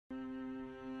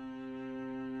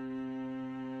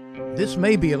This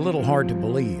may be a little hard to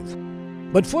believe,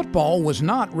 but football was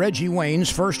not Reggie Wayne's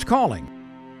first calling.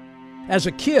 As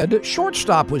a kid,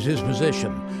 shortstop was his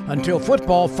position until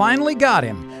football finally got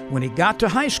him when he got to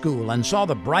high school and saw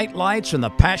the bright lights and the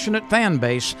passionate fan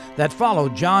base that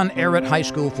followed John Ehret High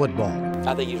School football.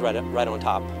 I think he's right on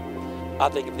top. I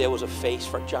think if there was a face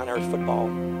for John Ehret football,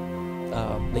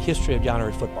 the history of John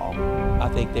Ehret football, I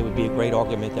think there would be a great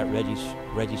argument that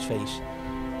Reggie's face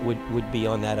would be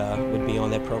on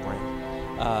that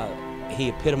program. He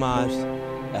epitomized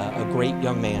a great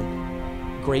young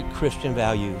man, great Christian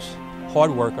values,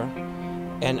 hard worker,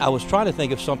 and I was trying to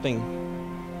think of something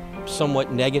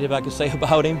somewhat negative I could say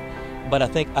about him, but I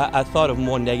think I thought of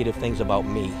more negative things about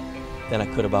me than I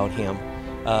could about him.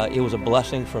 It was a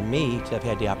blessing for me to have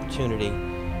had the opportunity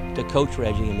to coach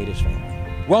Reggie and meet his family.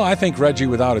 Well, I think Reggie,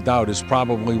 without a doubt, is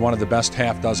probably one of the best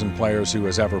half-dozen players who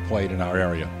has ever played in our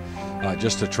area.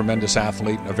 Just a tremendous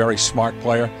athlete, a very smart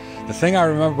player. The thing I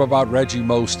remember about Reggie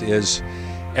most is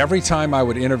every time I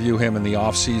would interview him in the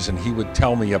off-season, he would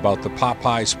tell me about the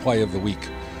Popeyes play of the week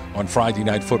on Friday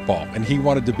Night Football, and he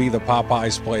wanted to be the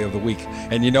Popeyes play of the week.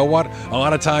 And you know what? A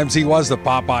lot of times he was the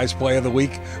Popeyes play of the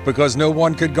week because no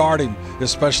one could guard him,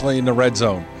 especially in the red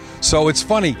zone. So it's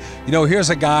funny, you know,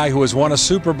 here's a guy who has won a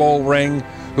Super Bowl ring,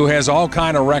 who has all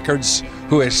kind of records,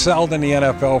 who has excelled in the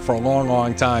NFL for a long,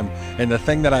 long time. And the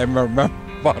thing that I remember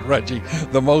about Reggie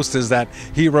the most is that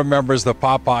he remembers the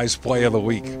Popeyes play of the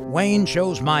week. Wayne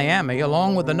chose Miami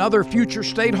along with another future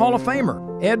State Hall of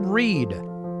Famer, Ed Reed,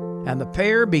 and the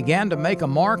pair began to make a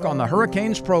mark on the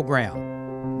Hurricanes program.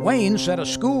 Wayne set a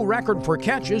school record for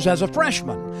catches as a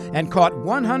freshman and caught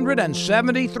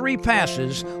 173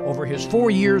 passes over his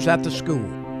 4 years at the school.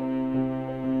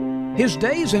 His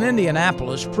days in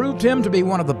Indianapolis proved him to be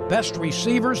one of the best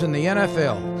receivers in the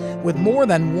NFL, with more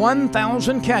than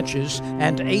 1,000 catches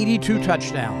and 82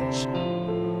 touchdowns.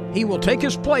 He will take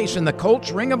his place in the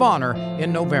Colts Ring of Honor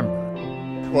in November.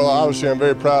 Well, obviously I'm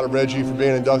very proud of Reggie for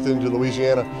being inducted into the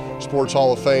Louisiana Sports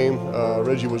Hall of Fame.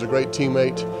 Reggie was a great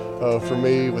teammate for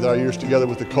me with our years together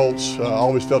with the Colts. I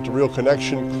always felt a real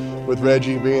connection with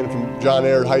Reggie, being from John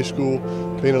Ehret High School,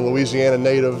 being a Louisiana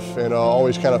native, and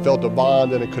always kind of felt a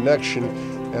bond and a connection.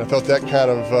 And I felt that kind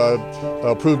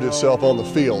of proved itself on the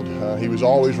field. He was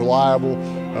always reliable.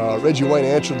 Reggie Wayne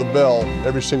answered the bell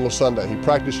every single Sunday. He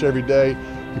practiced every day.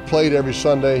 He played every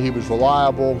Sunday. He was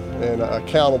reliable and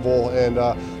accountable, and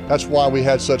that's why we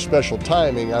had such special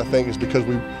timing, I think, is because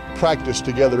we practiced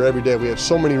together every day. We had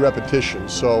so many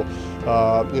repetitions. So,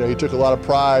 you know, he took a lot of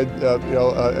pride, you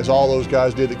know, as all those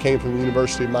guys did that came from the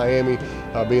University of Miami,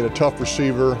 being a tough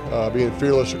receiver, being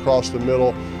fearless across the middle,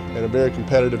 and a very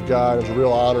competitive guy. It was a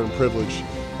real honor and privilege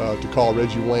to call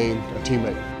Reggie Wayne a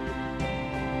teammate.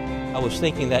 I was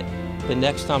thinking that the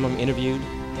next time I'm interviewed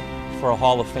for a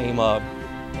Hall of Fame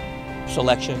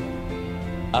selection,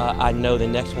 I know the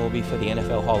next one will be for the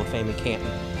NFL Hall of Fame in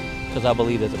Canton, because I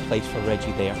believe there's a place for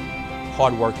Reggie there.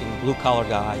 Hardworking, blue-collar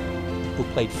guy who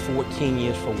played 14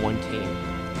 years for one team.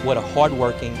 What a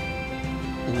hardworking,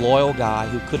 loyal guy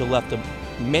who could have left them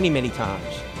many, many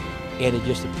times, and it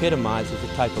just epitomizes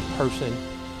the type of person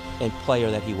and player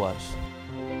that he was.